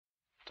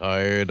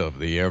Tired of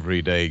the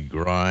everyday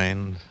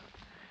grind?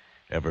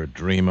 Ever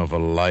dream of a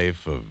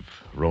life of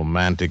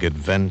romantic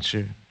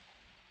adventure?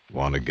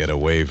 Want to get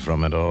away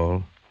from it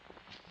all?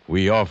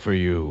 We offer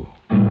you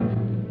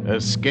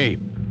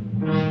Escape.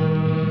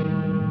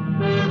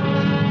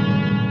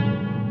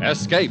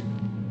 Escape,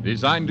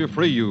 designed to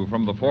free you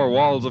from the four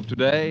walls of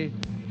today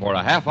for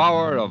a half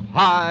hour of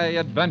high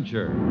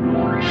adventure.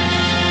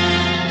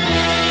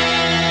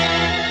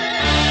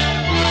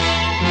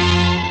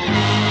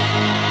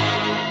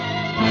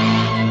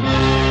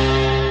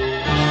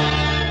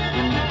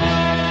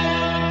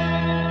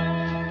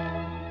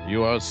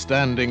 You are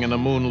standing in a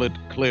moonlit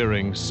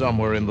clearing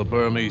somewhere in the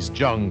Burmese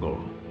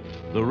jungle,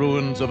 the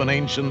ruins of an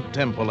ancient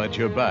temple at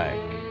your back,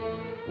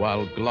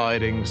 while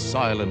gliding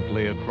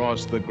silently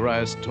across the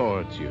grass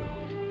towards you,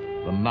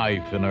 the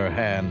knife in her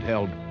hand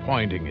held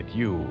pointing at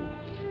you,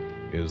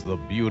 is the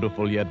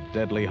beautiful yet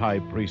deadly high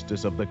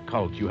priestess of the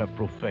cult you have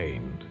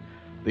profaned,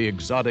 the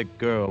exotic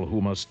girl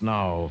who must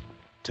now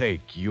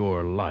take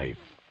your life.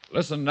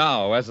 Listen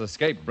now as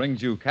Escape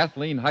brings you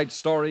Kathleen Height's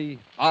story,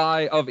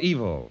 Eye of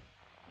Evil.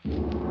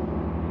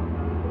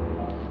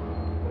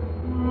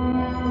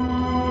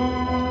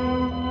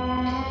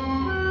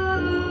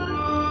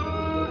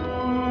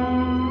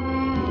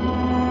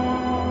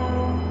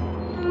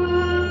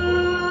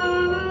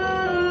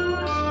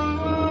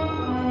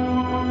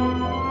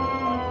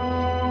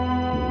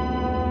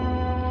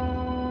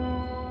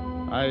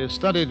 I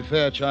studied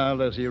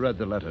Fairchild as he read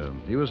the letter.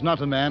 He was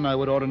not a man I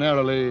would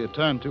ordinarily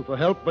turn to for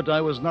help, but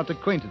I was not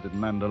acquainted in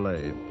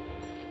Mandalay.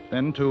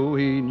 Then, too,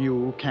 he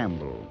knew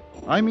Campbell.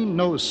 I mean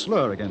no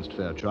slur against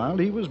Fairchild.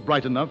 He was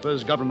bright enough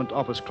as government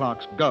office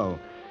clerks go.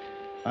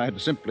 I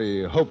had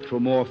simply hoped for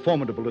more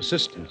formidable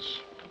assistance.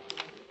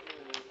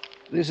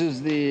 This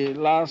is the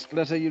last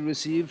letter you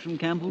received from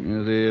Campbell?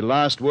 The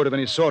last word of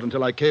any sort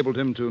until I cabled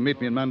him to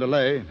meet me in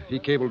Mandalay. He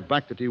cabled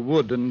back that he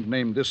would and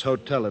named this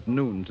hotel at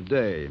noon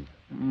today.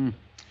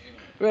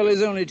 Well,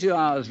 he's only 2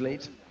 hours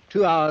late.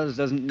 2 hours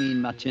doesn't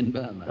mean much in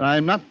Burma.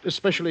 I'm not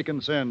especially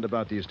concerned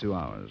about these 2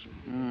 hours.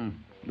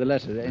 The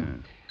letter, eh?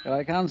 Well,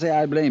 I can't say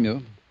I blame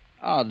you.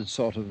 Odd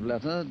sort of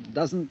letter.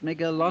 Doesn't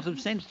make a lot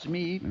of sense to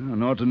me.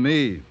 Nor to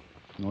me,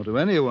 nor to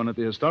anyone at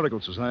the Historical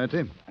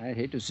Society. I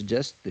hate to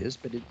suggest this,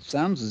 but it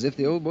sounds as if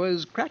the old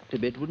boy's cracked a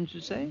bit, wouldn't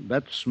you say?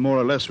 That's more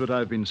or less what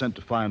I've been sent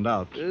to find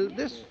out.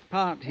 This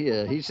part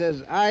here, he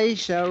says, I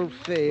shall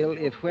fail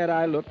if where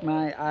I look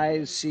my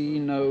eyes see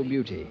no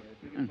beauty.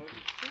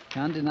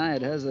 Can't deny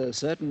it has a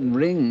certain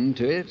ring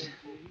to it.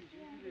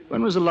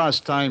 When was the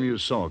last time you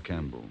saw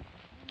Campbell?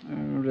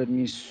 Let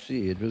me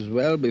see. It was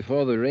well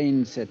before the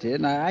rain set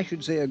in. I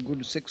should say a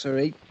good 6 or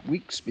 8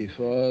 weeks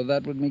before.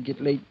 That would make it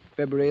late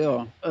February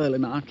or early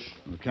March.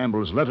 Well,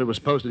 Campbell's letter was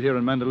posted here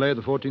in Mandalay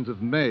the 14th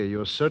of May.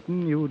 You're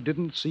certain you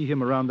didn't see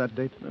him around that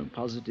date?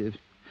 Positive.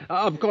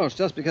 Of course,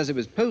 just because it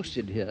was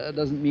posted here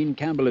doesn't mean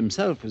Campbell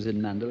himself was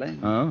in Mandalay.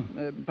 Oh?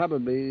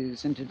 Probably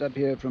sent it up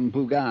here from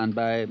Pugan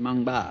by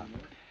Mangba.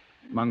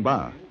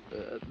 Mangba?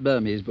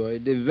 Burmese boy,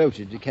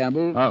 devoted to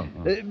Campbell.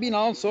 Been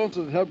all sorts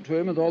of help to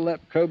him with all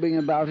that probing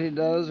about he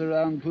does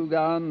around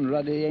Pugan,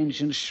 ruddy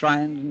ancient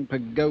shrines and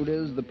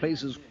pagodas. The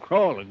place is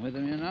crawling with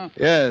him, you know.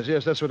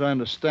 Yes, that's what I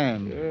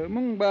understand.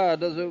 Mungba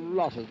does a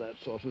lot of that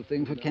sort of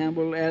thing for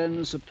Campbell.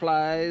 Errands,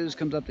 supplies,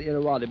 comes up the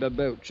Irrawaddy by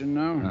boat, you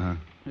know.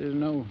 There's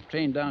no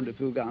train down to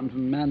Pugan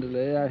from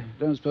Mandalay. I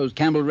don't suppose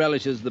Campbell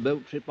relishes the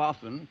boat trip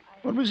often.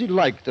 What was he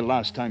like the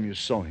last time you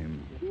saw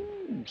him?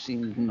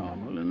 Seemed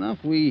normal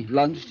enough. We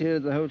lunched here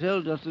at the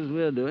hotel just as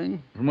we're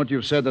doing. From what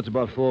you've said, that's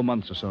about 4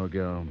 months or so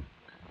ago.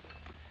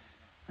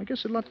 I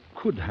guess a lot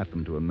could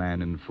happen to a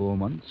man in 4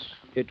 months.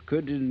 It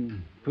could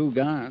in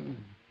Pugan.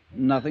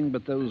 Nothing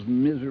but those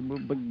miserable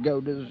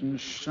pagodas and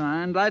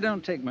shrines. I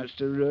don't take much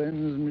to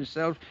ruins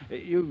myself.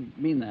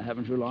 You've been there,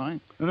 haven't you,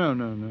 Loring? No.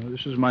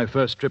 This is my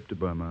first trip to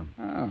Burma.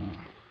 Oh.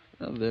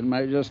 Well, then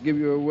might just give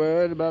you a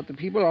word about the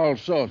people, all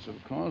sorts,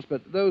 of course,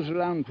 but those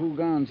around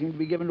Pugan seem to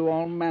be given to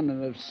all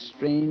manner of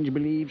strange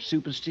beliefs,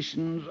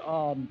 superstitions,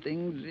 odd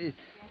things.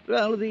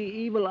 Well, the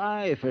evil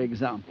eye, for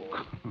example.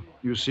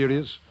 You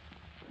serious?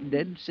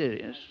 Dead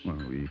serious. Well,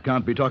 we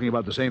can't be talking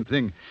about the same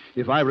thing.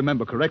 If I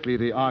remember correctly,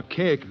 the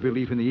archaic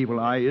belief in the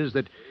evil eye is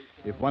that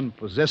if one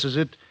possesses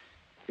it,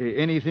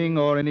 anything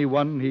or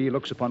anyone he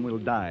looks upon will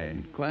die.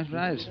 Quite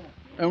right.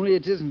 Only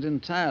it isn't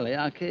entirely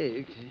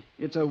archaic.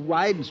 It's a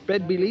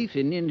widespread belief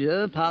in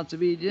India, parts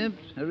of Egypt,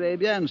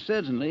 Arabia, and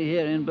certainly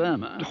here in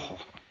Burma. Oh,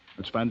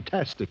 that's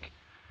fantastic.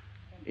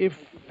 If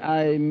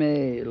I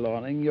may,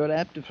 Loring, you're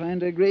apt to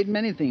find a great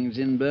many things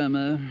in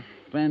Burma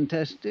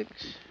fantastic.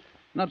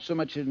 Not so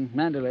much in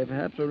Mandalay,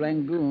 perhaps, or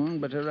Rangoon,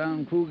 but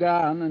around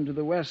Pugan and to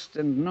the west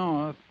and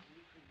north.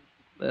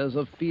 There's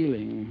a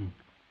feeling,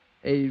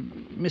 a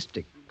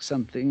mystic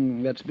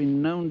something that's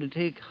been known to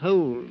take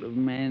hold of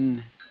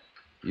men.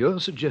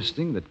 You're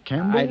suggesting that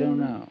Campbell... I don't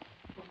know.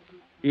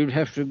 You'd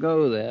have to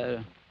go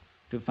there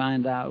to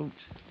find out.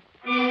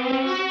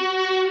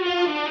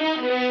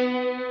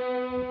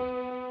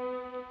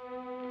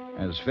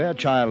 As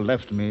Fairchild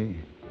left me,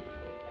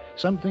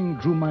 something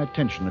drew my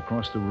attention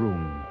across the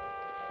room.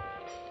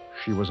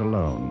 she was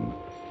alone.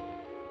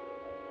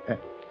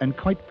 And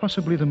quite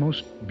possibly the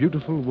most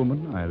beautiful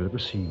woman I had ever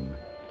seen.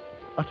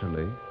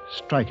 Utterly,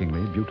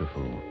 strikingly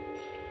beautiful.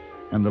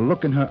 And the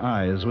look in her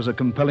eyes was a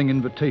compelling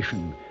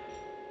invitation.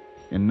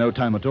 In no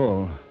time at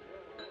all,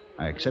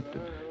 I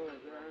accepted.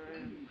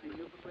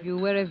 You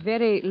were a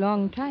very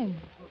long time,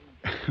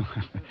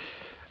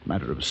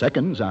 Matter of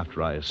seconds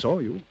after I saw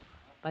you.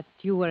 but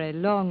you were a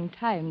long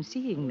time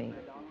seeing me.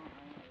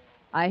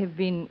 I have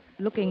been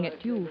looking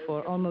at you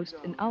for almost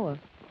an hour.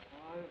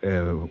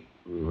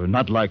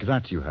 Not like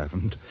that, you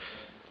haven't.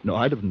 No,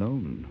 I'd have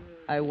known.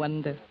 I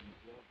wonder.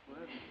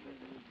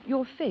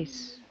 Your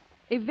face,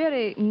 a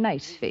very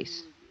nice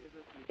face,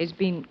 has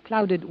been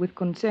clouded with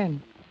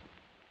concern.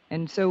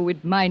 And so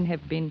would mine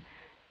have been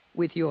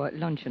with your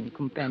luncheon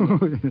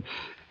companion.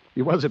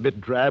 He was a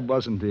bit drab,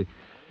 wasn't he?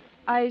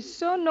 I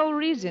saw no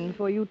reason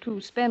for you to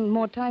spend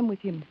more time with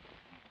him.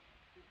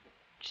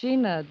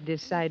 Gina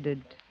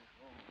decided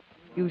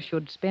you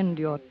should spend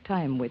your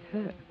time with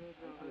her.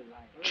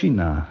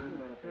 Gina.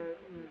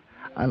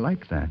 I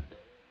like that.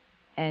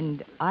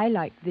 And I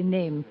like the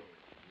name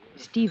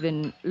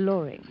Stephen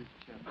Loring.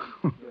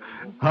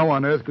 How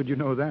on earth could you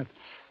know that?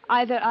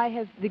 Either I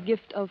have the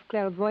gift of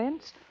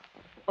clairvoyance,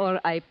 or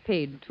I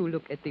paid to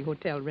look at the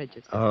hotel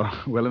register.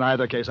 Oh, well, in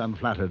either case, I'm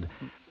flattered.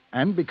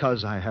 And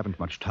because I haven't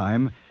much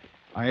time,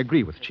 I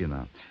agree with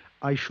Gina.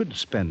 I should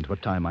spend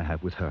what time I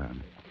have with her.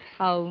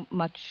 How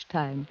much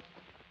time?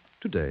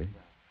 Today.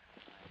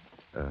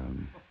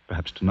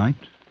 Perhaps tonight?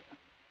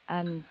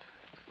 And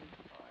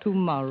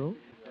tomorrow?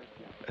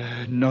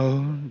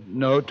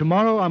 No.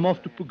 Tomorrow I'm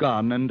off to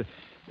Pugan and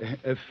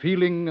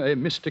feeling a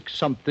mystic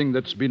something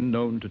that's been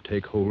known to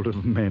take hold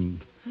of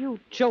men. You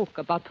joke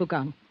about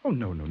Pugan. Oh,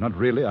 no, not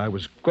really. I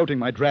was quoting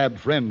my drab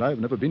friend. I've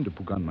never been to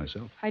Pugan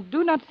myself. I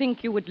do not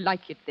think you would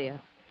like it there.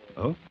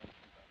 Oh?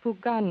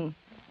 Pugan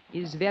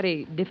is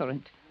very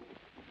different.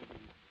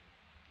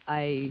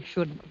 I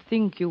should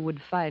think you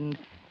would find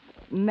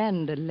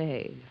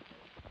Mandalay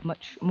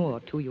much more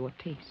to your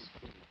taste.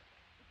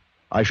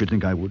 I should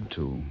think I would,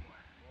 too.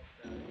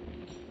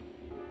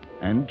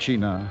 And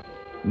Gina,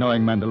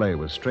 knowing Mandalay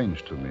was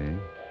strange to me,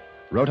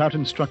 wrote out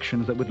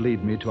instructions that would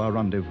lead me to our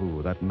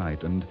rendezvous that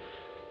night, and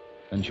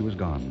then she was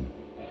gone.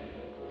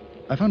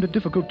 I found it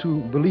difficult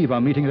to believe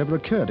our meeting had ever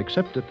occurred,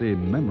 except that the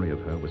memory of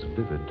her was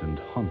vivid and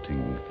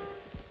haunting.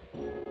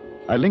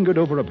 I lingered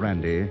over a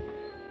brandy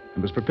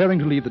and was preparing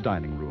to leave the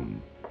dining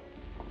room.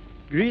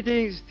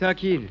 Greetings,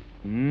 Takin.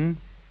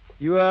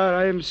 You are,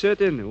 I am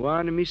certain,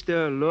 one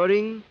Mr.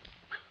 Loring?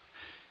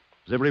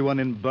 Is everyone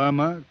in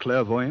Burma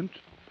clairvoyant?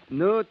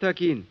 No,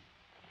 Takin.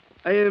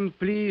 I am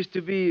pleased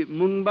to be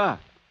Mungba.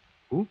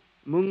 Who?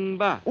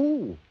 Mungba.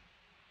 Oh,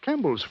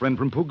 Campbell's friend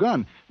from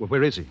Pugan. Well,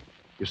 where is he?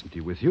 Isn't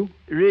he with you?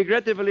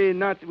 Regrettably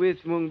not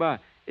with Mungba.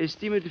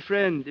 Esteemed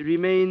friend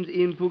remains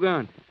in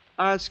Pugan.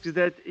 Asks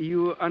that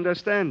you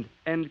understand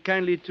and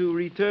kindly to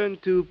return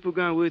to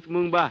Pugan with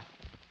Mungba.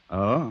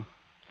 Oh?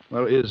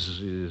 Well,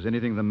 is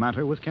anything the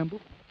matter with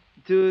Campbell?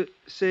 To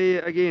say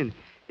again,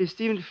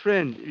 esteemed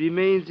friend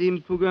remains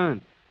in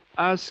Pugan.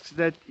 Asks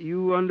that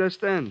you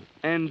understand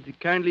and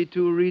kindly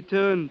to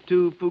return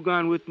to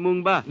Pugan with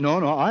Mungba. No,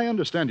 I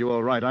understand you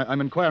all right.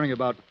 I'm inquiring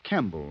about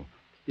Campbell.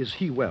 Is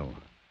he well?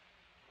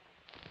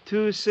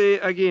 To say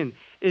again,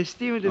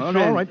 esteemed friend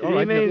all right.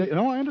 remains...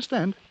 No, I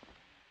understand.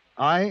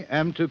 I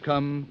am to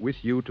come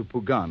with you to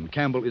Pugan.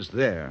 Campbell is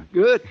there.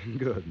 Good.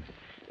 Good.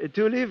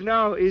 To leave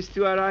now is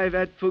to arrive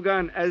at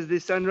Pugan as the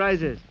sun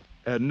rises.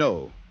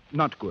 No,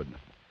 not good.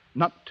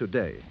 Not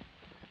today.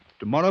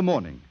 Tomorrow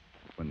morning,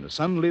 when the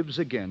sun lives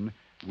again,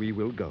 we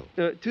will go.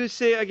 To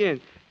say again,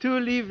 to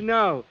leave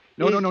now.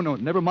 No.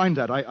 Never mind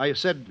that. I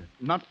said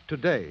not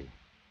today.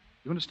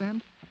 You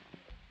understand?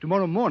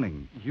 Tomorrow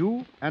morning,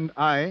 you and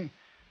I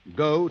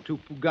go to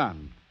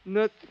Pugan.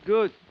 Not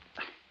good.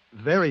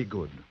 Very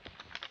good.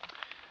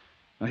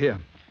 Now, here.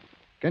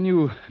 Can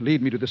you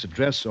lead me to this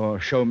address or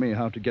show me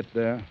how to get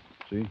there?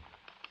 See?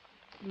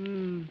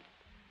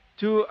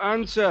 To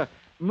answer,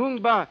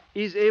 Mungba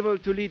is able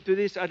to lead to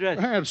this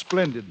address.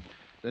 Splendid.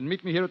 Then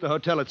meet me here at the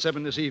hotel at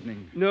 7 this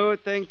evening. No,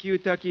 thank you,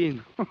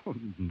 Takin. Oh,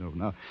 no.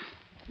 Now,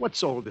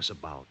 what's all this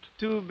about?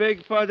 To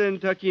beg pardon,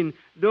 Takin.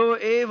 Though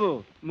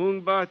able,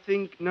 Mungba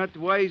think not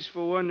wise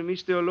for one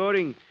Mr.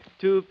 Loring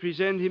to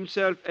present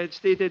himself at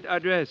stated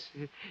address.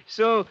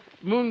 So,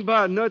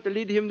 Mungba not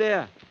lead him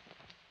there.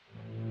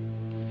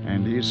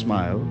 And he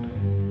smiled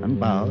and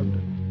bowed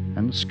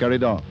and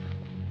scurried off.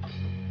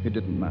 It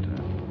didn't matter.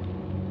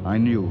 I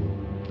knew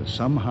that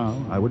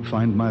somehow I would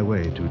find my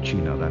way to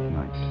Chino that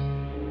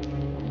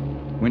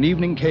night. When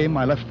evening came,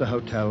 I left the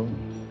hotel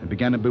and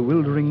began a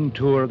bewildering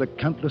tour of the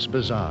countless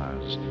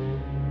bazaars.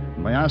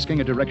 And by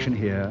asking a direction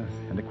here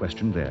and a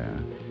question there,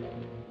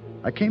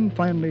 I came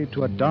finally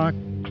to a dark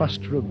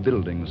cluster of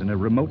buildings in a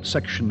remote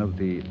section of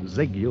the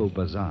Zegyo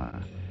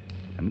Bazaar.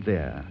 And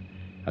there,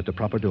 at the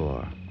proper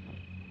door,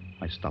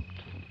 I stopped.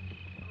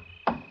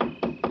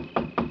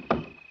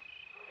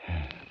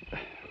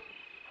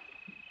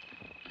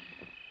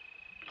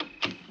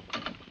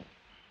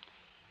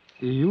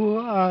 You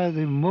are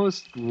the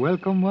most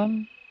welcome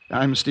one.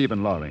 I'm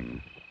Stephen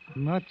Loring.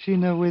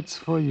 Martina waits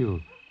for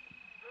you.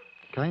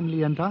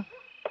 Kindly enter.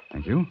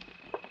 Thank you.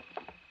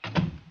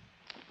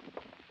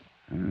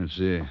 It's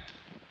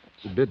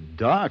a bit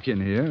dark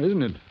in here,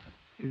 isn't it?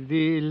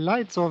 The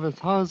lights of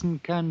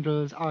 1,000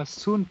 candles are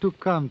soon to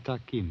come,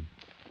 Takin.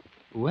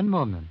 One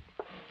moment.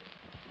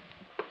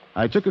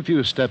 I took a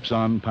few steps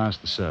on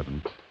past the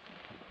servant,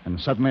 and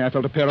suddenly I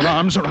felt a pair of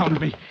arms around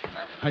me.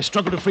 I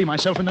struggled to free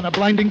myself, and then a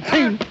blinding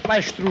pain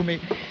flashed through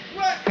me,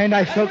 and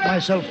I felt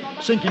myself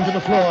sinking to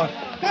the floor.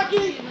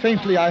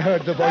 Faintly I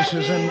heard the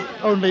voices, and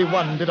only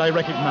one did I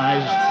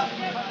recognize.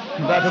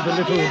 That of the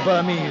little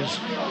Burmese,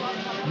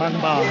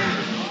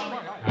 Mangba.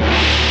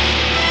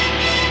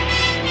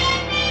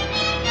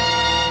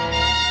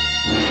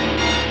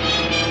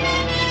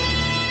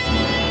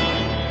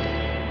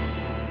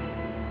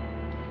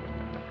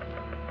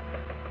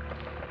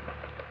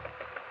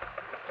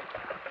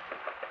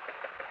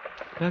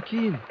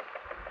 Takin.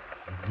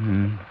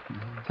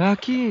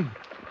 Takin.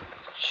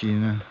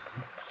 Sheena.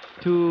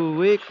 To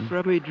wake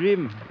from a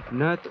dream,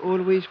 not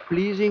always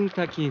pleasing,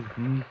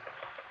 Takin.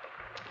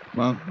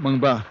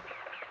 Mangba.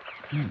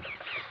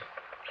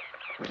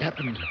 What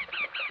happened?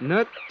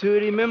 Not to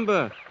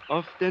remember,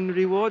 often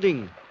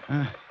rewarding.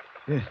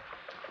 Yeah.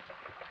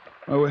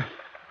 Oh,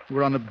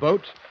 we're on a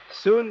boat?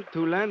 Soon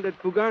to land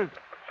at Pugan.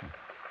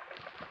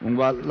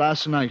 Mangba,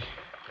 last night,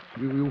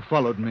 you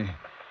followed me.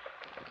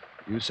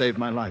 You saved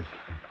my life.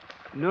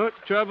 Not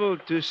trouble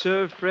to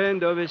serve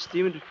friend of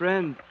esteemed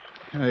friend.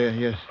 Oh,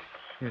 yeah,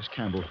 yes,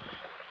 Campbell.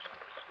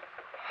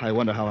 I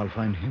wonder how I'll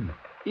find him.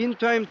 In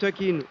time,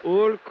 Takin,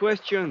 all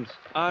questions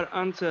are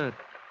answered.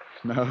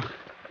 No,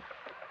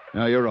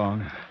 you're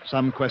wrong.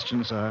 Some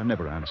questions are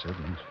never answered,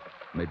 and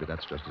maybe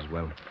that's just as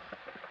well.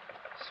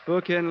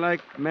 Spoken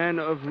like man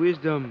of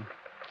wisdom,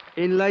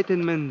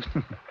 enlightenment.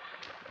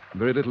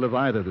 Very little of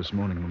either this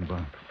morning,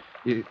 Mumba.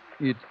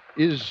 It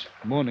is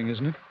morning,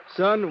 isn't it?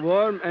 Sun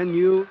warm and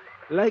new,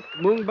 like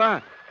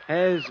Mungba,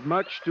 has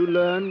much to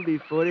learn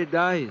before it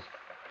dies.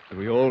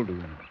 We all do.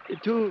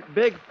 To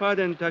beg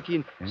pardon,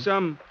 Takin,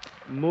 some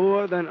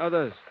more than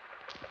others.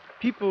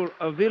 People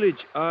of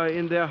village are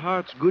in their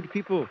hearts good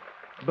people,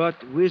 but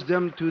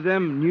wisdom to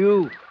them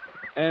new,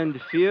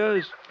 and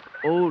fears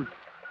old.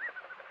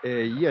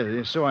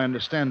 Yeah, so I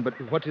understand, but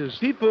what is...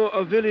 People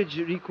of village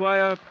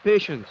require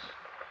patience.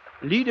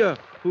 Leader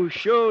who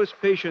shows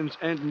patience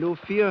and no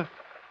fear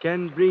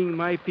can bring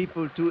my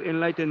people to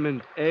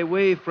enlightenment,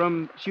 away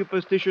from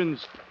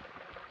superstitions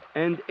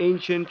and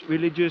ancient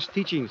religious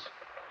teachings.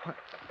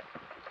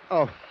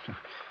 Oh,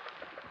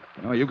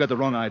 no, you got the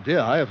wrong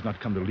idea. I have not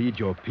come to lead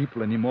your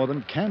people any more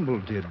than Campbell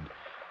did.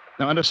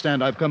 Now,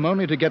 understand, I've come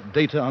only to get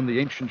data on the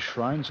ancient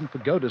shrines and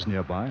pagodas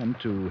nearby and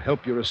to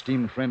help your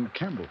esteemed friend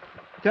Campbell.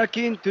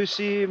 Takin to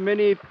see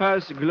many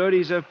past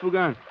glories of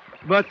Pugan,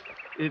 but,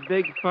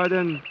 beg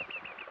pardon,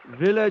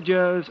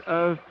 villagers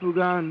of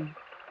Pugan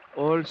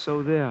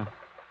also there.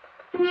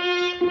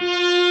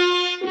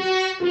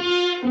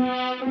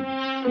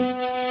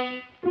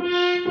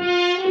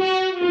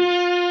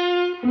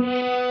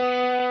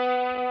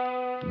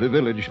 The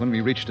village, when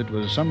we reached it,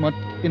 was somewhat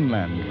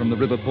inland from the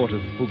river port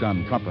of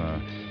Pugan proper.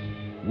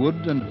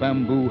 Wood and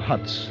bamboo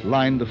huts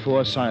lined the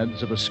four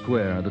sides of a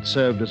square that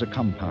served as a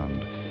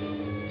compound.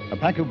 A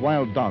pack of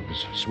wild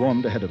dogs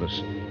swarmed ahead of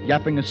us,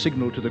 yapping a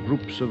signal to the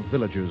groups of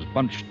villagers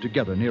bunched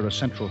together near a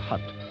central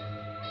hut.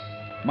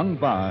 Mung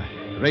Ba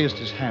raised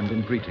his hand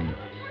in greeting.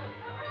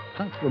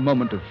 After a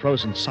moment of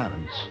frozen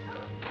silence,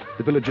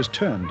 the villagers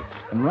turned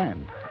and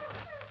ran.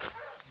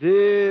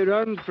 They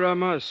run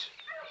from us.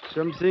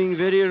 Something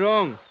very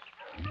wrong.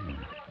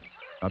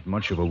 Not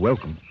much of a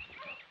welcome.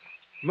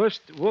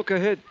 Must walk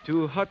ahead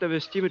to hut of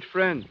esteemed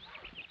friend.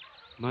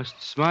 Must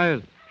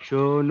smile,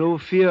 show no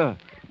fear.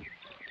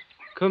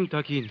 Come,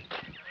 Takin.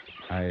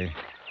 I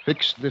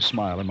fixed this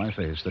smile on my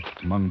face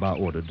that Mung Ba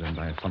ordered, and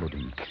I followed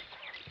him.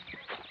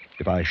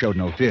 If I showed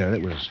no fear,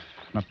 it was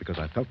not because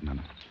I felt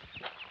none.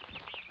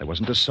 There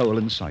wasn't a soul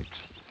in sight,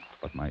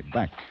 but my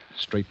back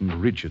straightened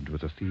rigid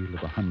with the feel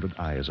of 100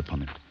 eyes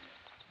upon it.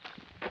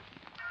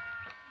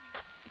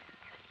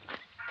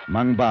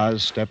 Mung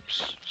Ba's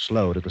steps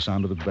slowed at the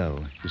sound of the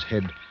bell, his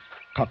head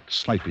cocked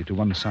slightly to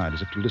one side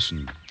as if to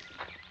listen.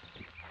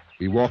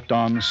 We walked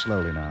on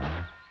slowly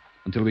now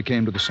until we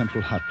came to the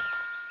central hut.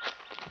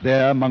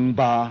 There, Mung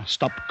Ba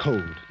stopped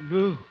cold.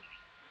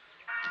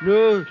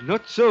 No,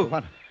 not so.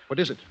 What? What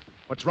is it?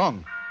 What's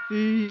wrong?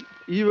 The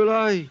evil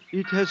eye,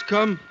 it has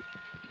come.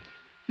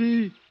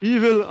 The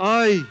evil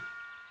eye.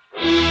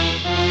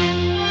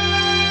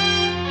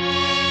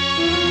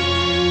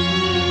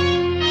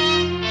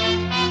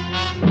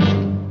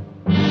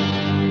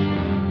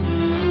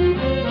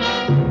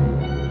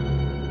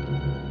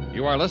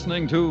 You are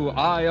listening to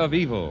Eye of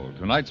Evil,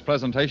 tonight's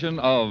presentation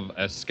of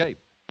Escape.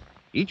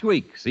 Each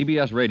week,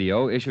 CBS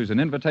Radio issues an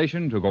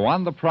invitation to go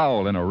on the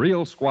prowl in a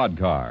real squad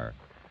car.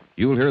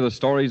 You'll hear the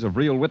stories of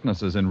real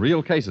witnesses in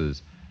real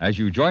cases as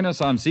you join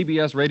us on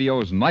CBS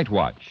Radio's Night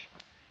Watch.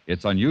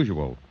 It's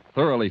unusual,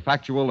 thoroughly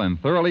factual,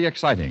 and thoroughly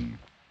exciting.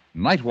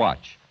 Night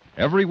Watch,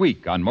 every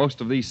week on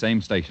most of these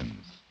same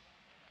stations.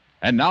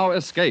 And now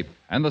Escape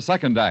and the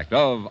second act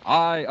of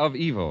Eye of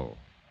Evil.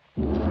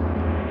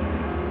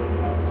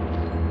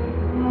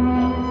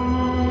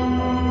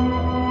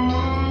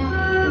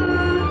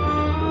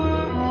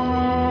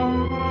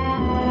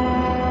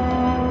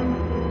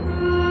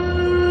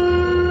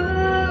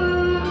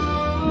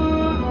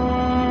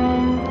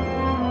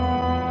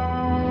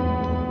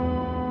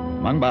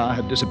 Mangba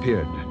had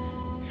disappeared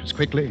as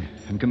quickly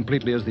and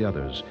completely as the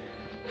others,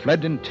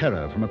 fled in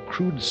terror from a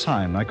crude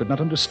sign I could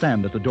not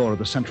understand at the door of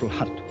the central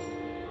hut.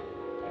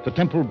 The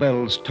temple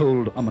bells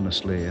tolled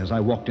ominously as I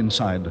walked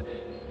inside,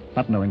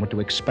 not knowing what to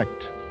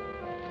expect.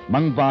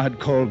 Mangba had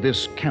called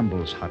this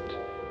Campbell's hut,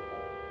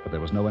 but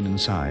there was no one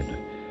inside,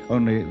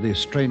 only the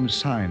strange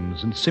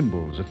signs and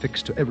symbols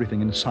affixed to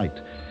everything in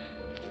sight.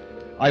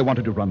 I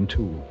wanted to run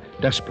too,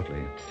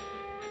 desperately,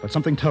 but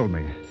something told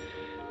me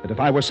that if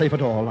I were safe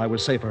at all, I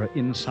was safer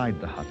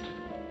inside the hut.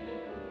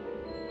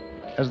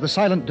 As the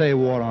silent day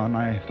wore on,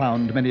 I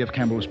found many of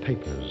Campbell's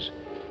papers.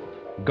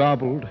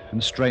 Garbled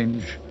and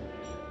strange,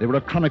 they were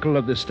a chronicle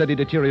of the steady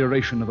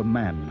deterioration of a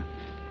man.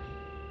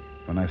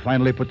 When I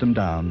finally put them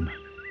down,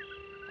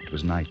 it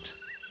was night.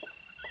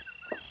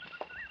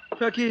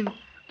 Takin,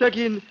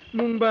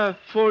 Mungba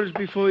falls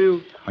before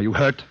you. Are you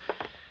hurt?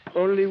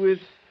 Only with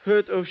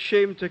hurt of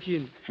shame,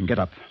 Takin. And get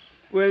up.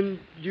 When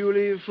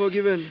duly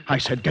forgiven. I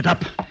said get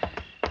up.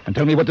 And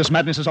tell me what this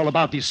madness is all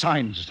about, these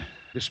signs.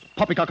 This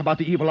poppycock about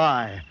the evil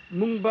eye.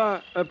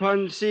 Mungba,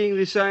 upon seeing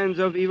the signs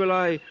of evil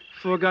eye,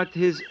 forgot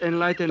his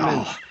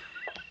enlightenment. Oh.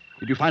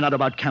 Did you find out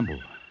about Campbell?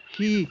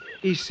 He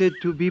is said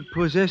to be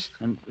possessed.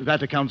 And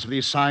that accounts for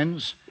these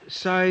signs?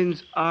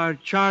 Signs are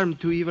charm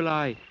to evil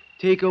eye.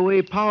 Take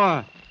away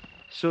power.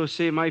 So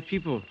say my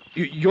people.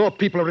 Your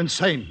people are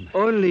insane.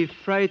 Only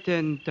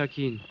frightened,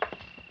 Takin.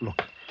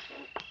 Look,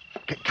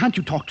 can't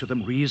you talk to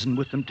them, reason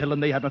with them, tell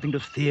them they have nothing to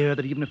fear,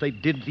 that even if they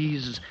did,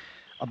 these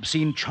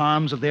obscene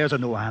charms of theirs are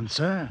no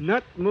answer?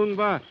 Not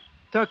Mungba.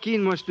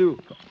 Takin must do.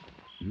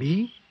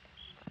 Me?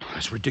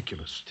 That's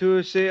ridiculous.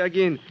 To say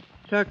again,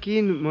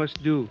 Takin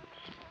must do.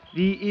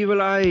 The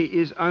evil eye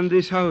is on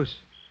this house.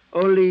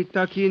 Only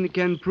Takin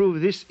can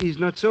prove this is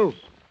not so.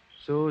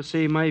 So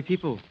say my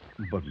people.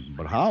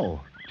 But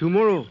how?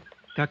 Tomorrow,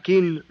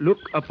 Takin look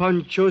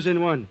upon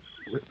chosen one.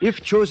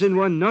 If chosen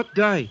one not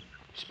die,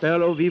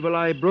 spell of evil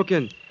eye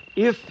broken.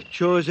 If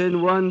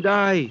chosen one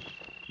die,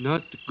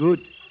 not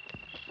good.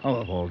 Oh,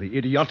 of all the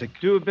idiotic...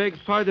 To beg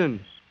pardon.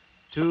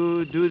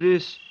 To do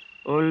this,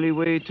 only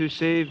way to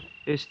save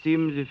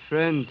esteemed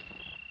friend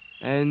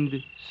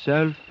and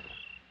self.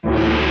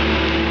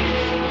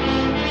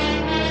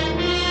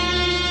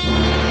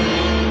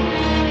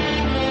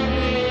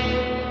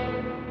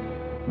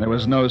 There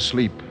was no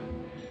sleep.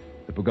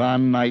 The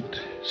Pugan night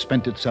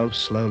spent itself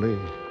slowly,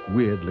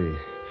 weirdly,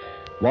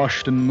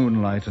 washed in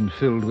moonlight and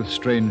filled with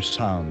strange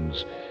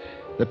sounds.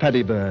 The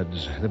paddy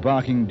birds, the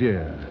barking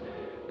deer,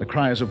 the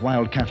cries of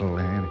wild cattle,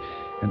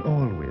 and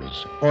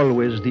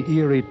always the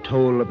eerie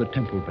toll of the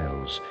temple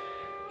bells.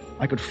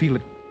 I could feel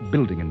it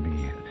building in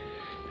me,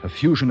 a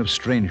fusion of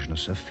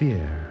strangeness, a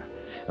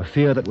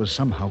fear that was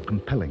somehow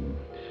compelling.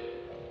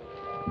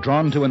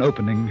 Drawn to an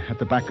opening at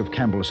the back of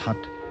Campbell's hut,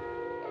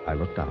 I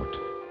looked out.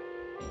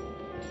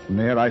 And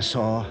there I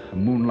saw a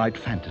moonlight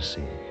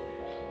fantasy.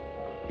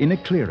 In a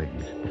clearing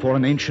before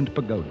an ancient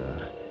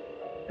pagoda,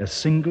 a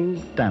single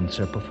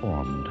dancer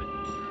performed.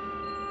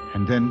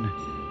 And then,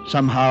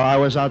 somehow, I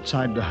was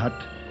outside the hut,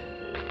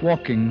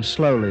 walking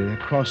slowly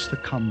across the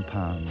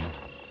compound.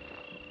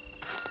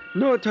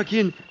 No,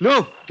 Takin,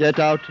 no! Get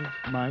out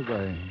of my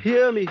way.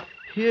 Hear me.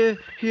 Here,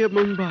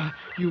 Mungba.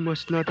 You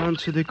must not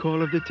answer the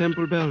call of the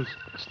temple bells.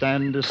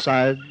 Stand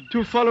aside.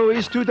 To follow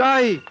is to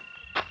die.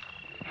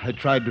 I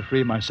tried to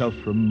free myself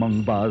from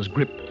Mungba's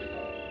grip.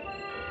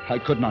 I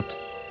could not.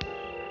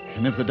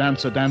 And if the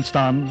dancer danced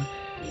on,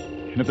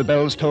 and if the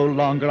bells tolled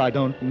longer, I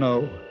don't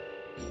know.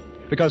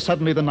 Because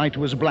suddenly the night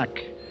was black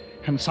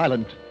and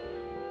silent,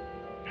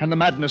 and the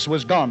madness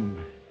was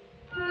gone.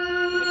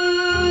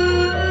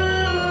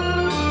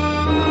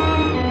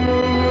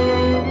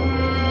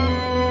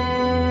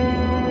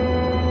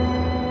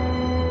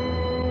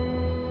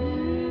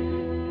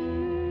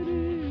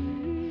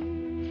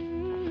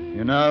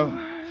 You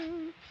know,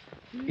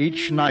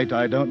 each night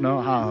I don't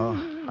know how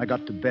I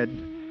got to bed,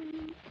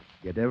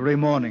 yet every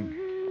morning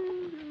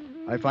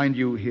I find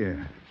you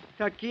here.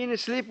 Takin,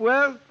 sleep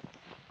well?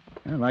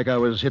 Like I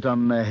was hit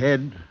on the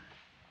head.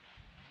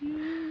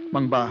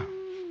 Mungba,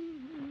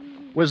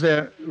 was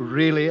there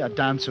really a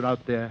dancer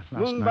out there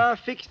last night? Mungba,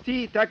 fix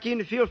tea.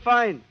 Takin, feel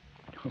fine.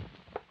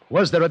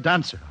 Was there a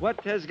dancer? What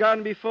has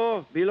gone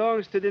before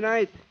belongs to the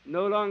night,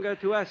 no longer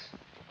to us.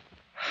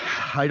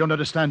 I don't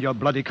understand your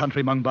bloody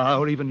country, Mungba,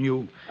 or even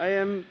you. I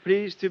am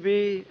pleased to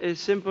be a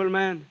simple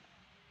man.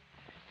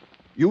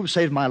 You've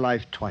saved my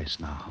life twice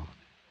now.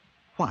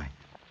 Why?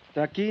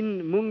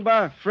 Takin,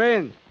 Mungba,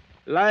 friend.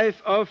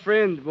 Life of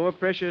friend, more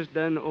precious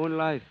than own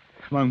life.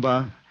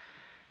 Mungba,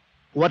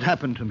 what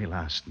happened to me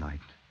last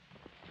night?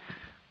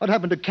 What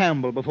happened to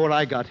Campbell before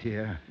I got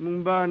here?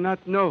 Mungba,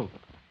 not know.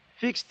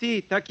 Fix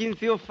tea. Takin,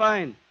 feel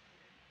fine.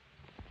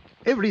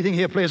 Everything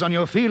here plays on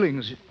your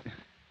feelings,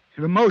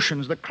 your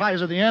emotions, the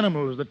cries of the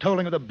animals, the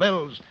tolling of the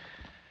bells,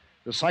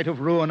 the sight of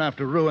ruin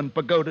after ruin,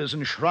 pagodas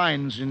and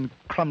shrines in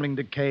crumbling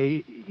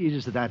decay.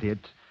 Is that it?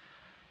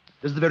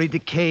 Does the very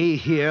decay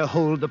here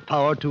hold the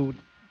power to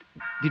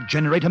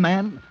degenerate a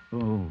man?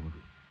 Oh,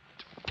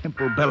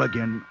 temple bell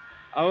again.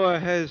 Hour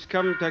has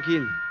come,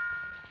 Takin.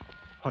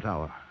 What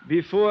hour?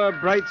 Before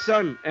bright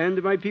sun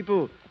and my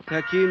people,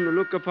 Takin,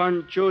 look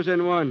upon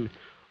chosen one.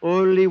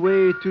 Only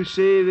way to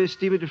save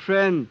esteemed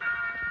friend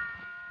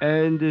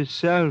and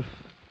self.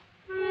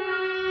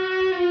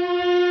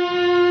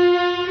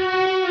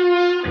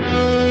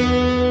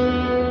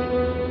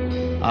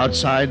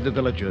 Outside, the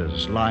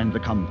villagers lined the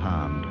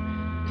compound.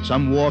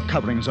 Some wore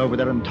coverings over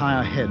their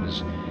entire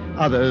heads.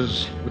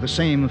 Others, with the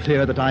same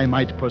fear that I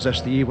might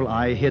possess the evil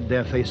eye, hid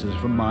their faces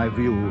from my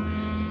view.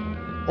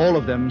 All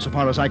of them, so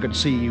far as I could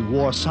see,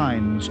 wore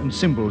signs and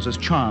symbols as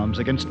charms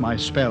against my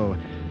spell.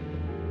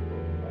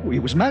 It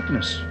was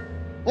madness.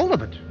 All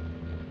of it.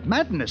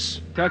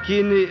 Madness.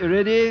 Takin,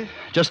 ready?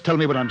 Just tell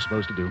me what I'm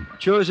supposed to do.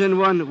 Chosen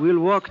one will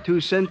walk to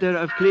center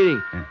of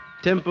clearing. Yeah.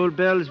 Temple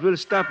bells will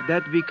stop.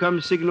 That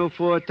becomes signal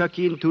for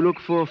Takin to look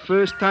for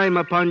first time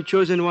upon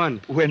chosen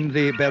one. When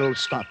the bells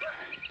stop.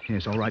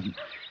 Yes, all right.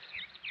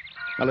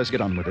 Now let's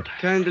get on with it.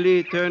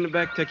 Kindly turn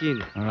back,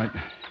 Takin. All right.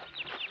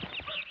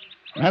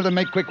 Have them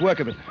make quick work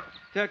of it.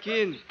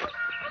 Takin,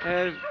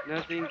 have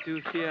nothing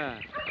to fear.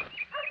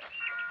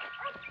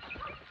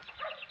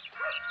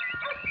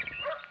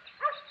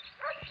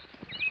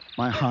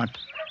 My heart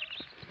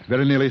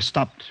very nearly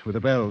stopped with the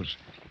bells.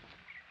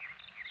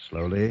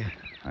 Slowly,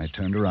 I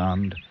turned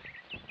around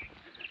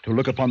to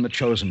look upon the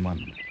chosen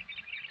one.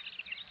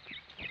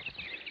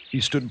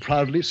 He stood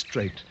proudly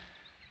straight,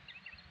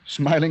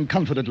 smiling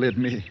confidently at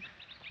me.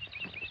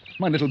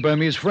 My little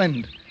Burmese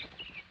friend,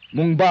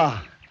 Mung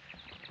Ba.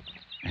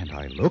 And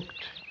I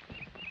looked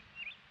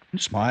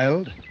and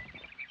smiled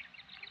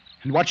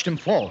and watched him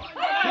fall.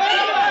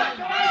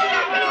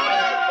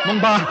 Mung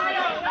Ba!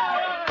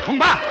 Mung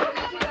Ba!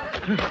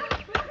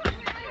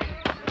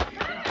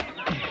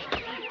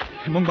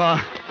 Mung Ba,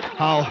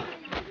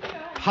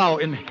 how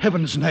in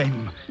heaven's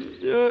name?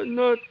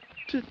 Not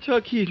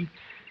Takin,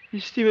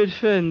 esteemed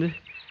friend.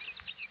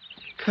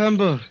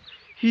 Campbell,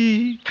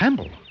 he...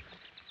 Campbell?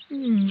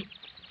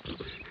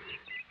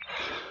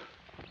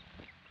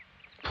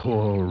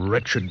 Poor,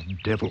 wretched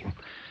devil.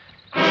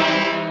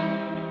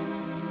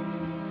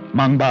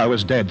 Mung Ba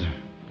was dead,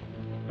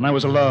 and I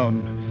was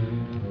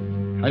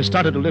alone. I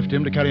started to lift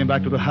him to carry him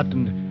back to the hut,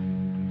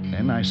 and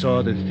then I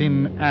saw the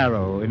thin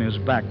arrow in his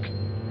back,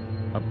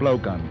 a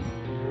blowgun.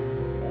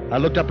 I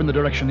looked up in the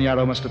direction the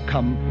arrow must have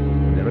come,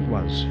 and there it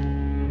was.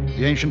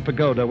 The ancient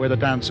pagoda where the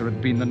dancer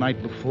had been the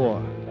night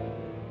before.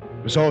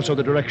 It was also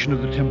the direction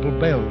of the temple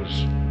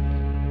bells.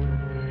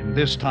 And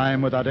this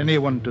time, without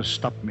anyone to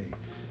stop me,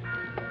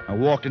 I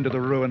walked into the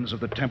ruins of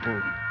the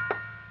temple.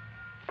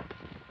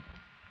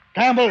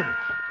 Campbell!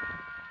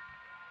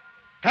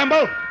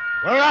 Campbell!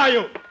 Where are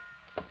you?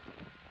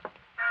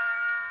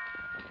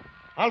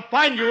 I'll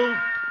find you.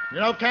 You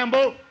know,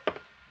 Campbell?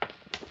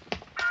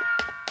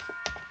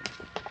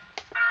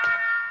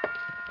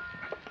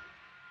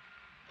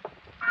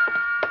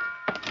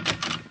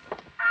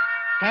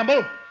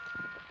 Campbell?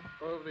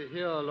 Over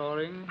here,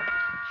 Loring.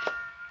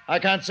 I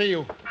can't see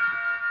you.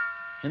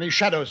 In these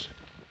shadows.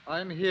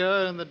 I'm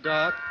here in the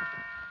dark,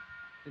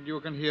 and you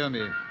can hear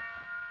me.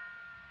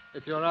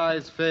 If your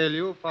eyes fail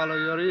you, follow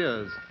your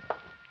ears.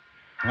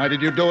 Why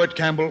did you do it,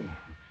 Campbell?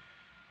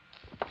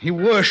 He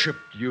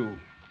worshipped you.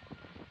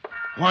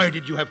 Why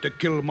did you have to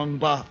kill Mung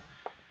Ba?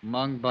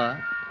 Mung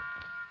Ba?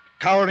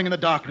 Cowering in the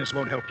darkness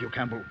won't help you,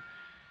 Campbell.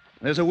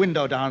 There's a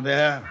window down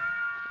there.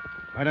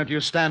 Why don't you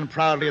stand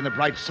proudly in the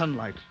bright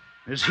sunlight,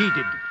 as he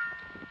did?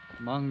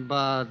 Mung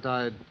Ba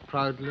died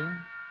proudly.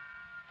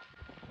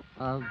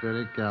 How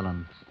very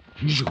gallant.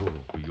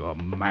 You're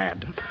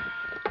mad.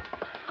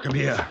 Come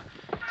here.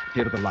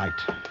 Here to the light.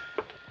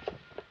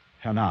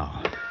 Here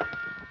now.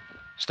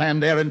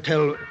 Stand there and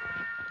tell...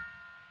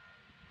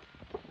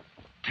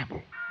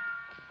 Campbell.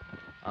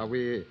 Are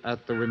we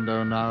at the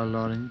window now,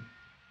 Loring?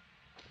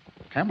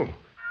 Campbell.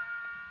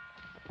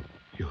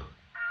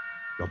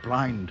 You're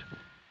blind.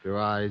 Do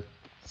I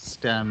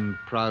stand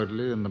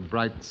proudly in the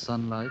bright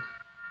sunlight?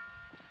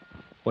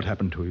 What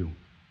happened to you?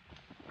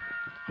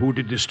 Who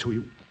did this to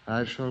you?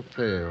 I shall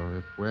fail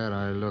if where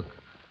I look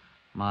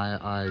my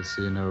eyes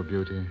see no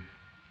beauty.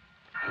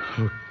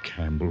 Oh,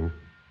 Campbell.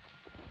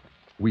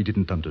 We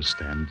didn't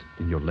understand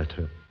in your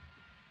letter.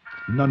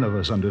 None of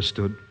us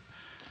understood.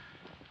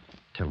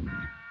 Tell me,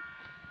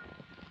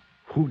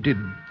 who did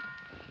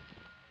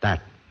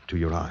that to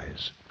your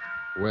eyes?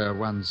 Where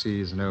one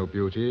sees no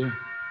beauty,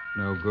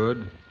 no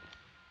good,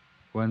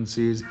 one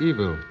sees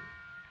evil.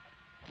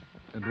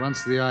 And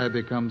once the eye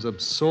becomes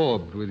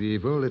absorbed with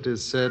evil, it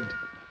is said,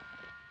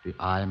 the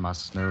eye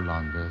must no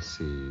longer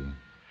see.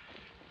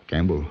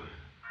 Campbell,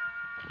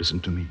 listen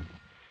to me.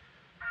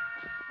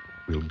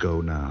 We'll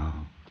go now,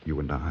 you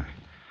and I.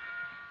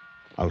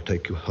 I'll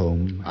take you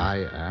home.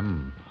 I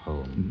am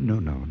home.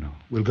 No.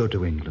 We'll go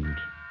to England.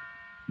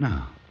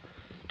 Now.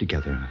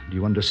 together. Do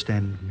you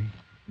understand me?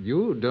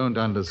 You don't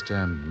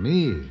understand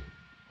me.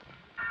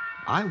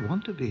 I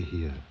want to be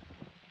here.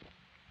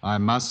 I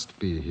must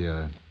be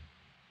here.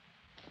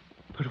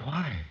 But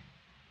why?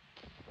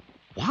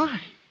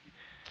 Why?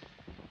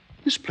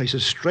 This place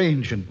is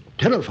strange and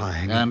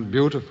terrifying. And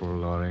beautiful,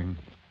 Loring.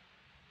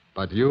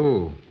 But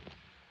you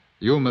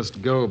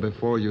must go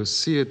before you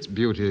see its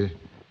beauty,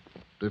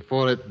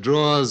 before it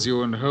draws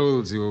you and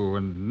holds you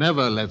and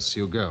never lets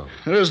you go.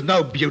 There is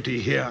no beauty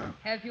here.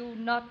 Have you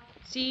not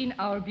seen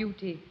our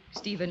beauty,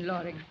 Stephen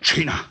Loring?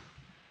 Gina.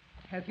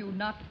 Have you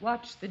not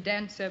watched the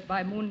dancer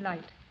by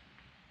moonlight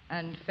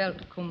and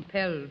felt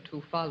compelled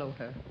to follow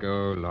her?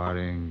 Go,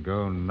 Loring,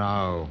 go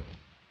now.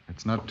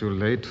 It's not too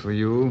late for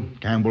you.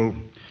 Campbell,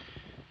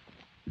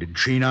 did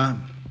she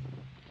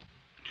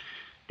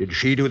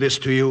do this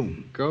to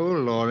you? Go,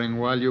 Loring,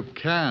 while you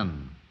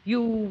can.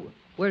 You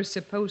were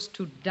supposed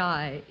to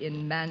die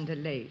in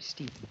Mandalay,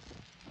 Stephen.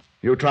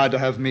 You tried to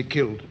have me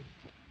killed.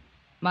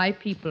 My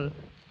people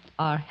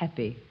are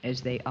happy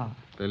as they are.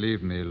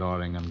 Believe me,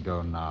 Loring, and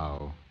go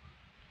now.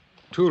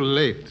 Too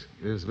late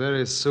is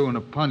very soon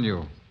upon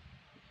you.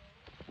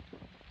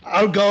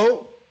 I'll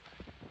go.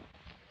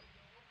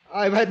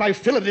 I've had my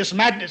fill of this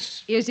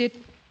madness. Is it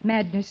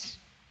madness?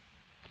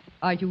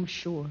 Are you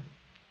sure?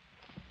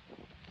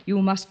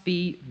 You must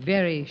be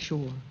very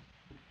sure.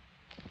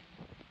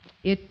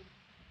 It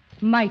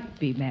might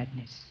be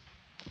madness.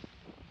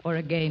 Or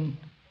again,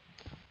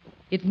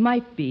 it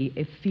might be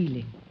a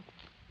feeling,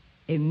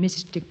 a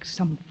mystic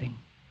something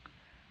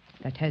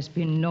that has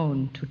been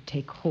known to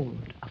take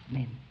hold of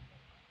men.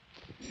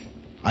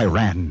 I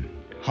ran,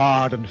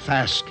 hard and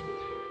fast,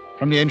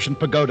 from the ancient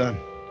pagoda,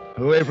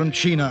 away from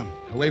China,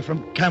 away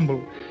from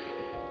Campbell.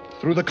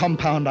 Through the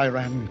compound I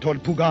ran,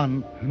 toward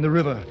Pugan and the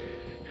river,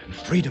 and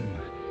freedom.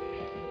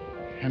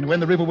 And when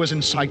the river was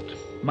in sight,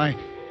 my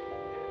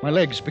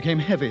legs became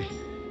heavy,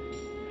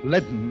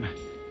 leaden.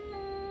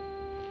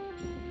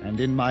 And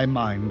in my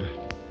mind,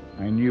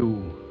 I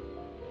knew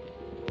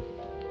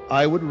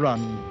I would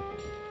run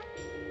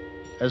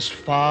as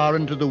far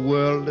into the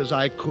world as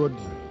I could.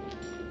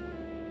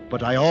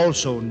 But I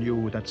also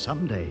knew that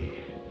someday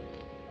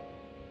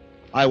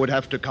I would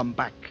have to come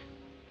back.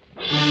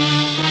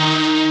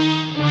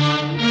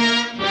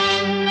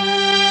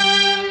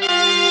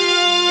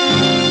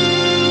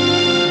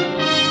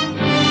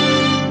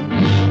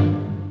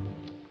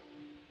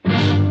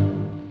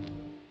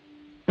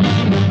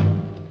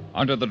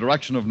 Under the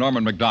direction of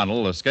Norman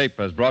MacDonald, Escape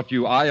has brought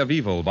you Eye of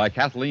Evil by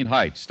Kathleen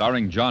Heights,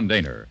 starring John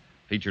Daner.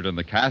 Featured in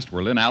the cast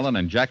were Lynn Allen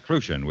and Jack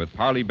Crucian, with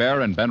Parley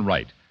Bear and Ben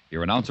Wright.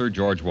 Your announcer,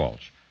 George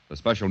Walsh. The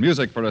special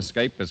music for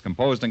Escape is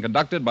composed and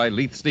conducted by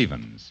Leith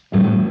Stevens.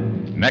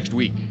 Next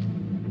week.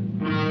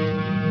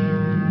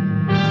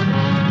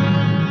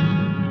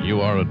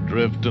 You are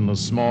adrift in a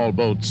small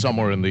boat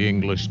somewhere in the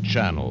English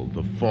Channel,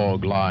 the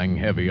fog lying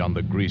heavy on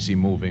the greasy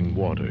moving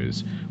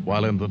waters,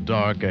 while in the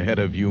dark ahead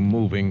of you,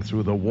 moving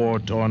through the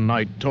war-torn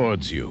night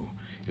towards you,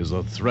 is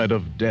a threat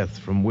of death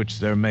from which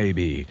there may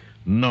be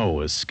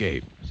no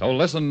escape. So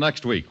listen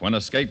next week when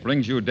Escape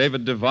brings you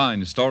David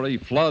Devine's story,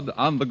 Flood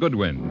on the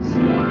Goodwins.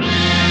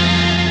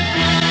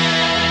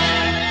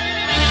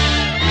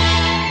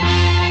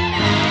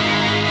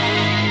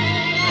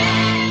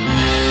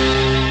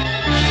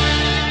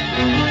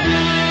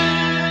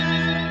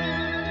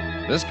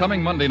 This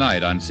coming Monday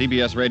night on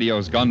CBS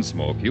Radio's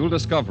Gunsmoke, you'll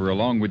discover,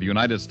 along with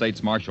United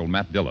States Marshal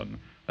Matt Dillon,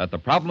 that the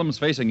problems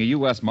facing a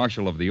U.S.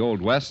 Marshal of the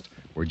Old West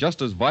were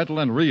just as vital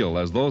and real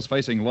as those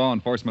facing law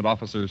enforcement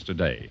officers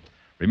today.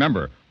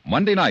 Remember,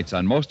 Monday nights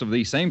on most of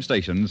these same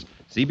stations,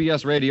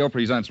 CBS Radio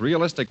presents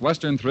realistic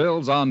Western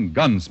thrills on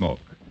Gunsmoke.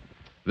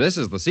 This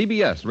is the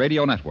CBS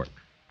Radio Network.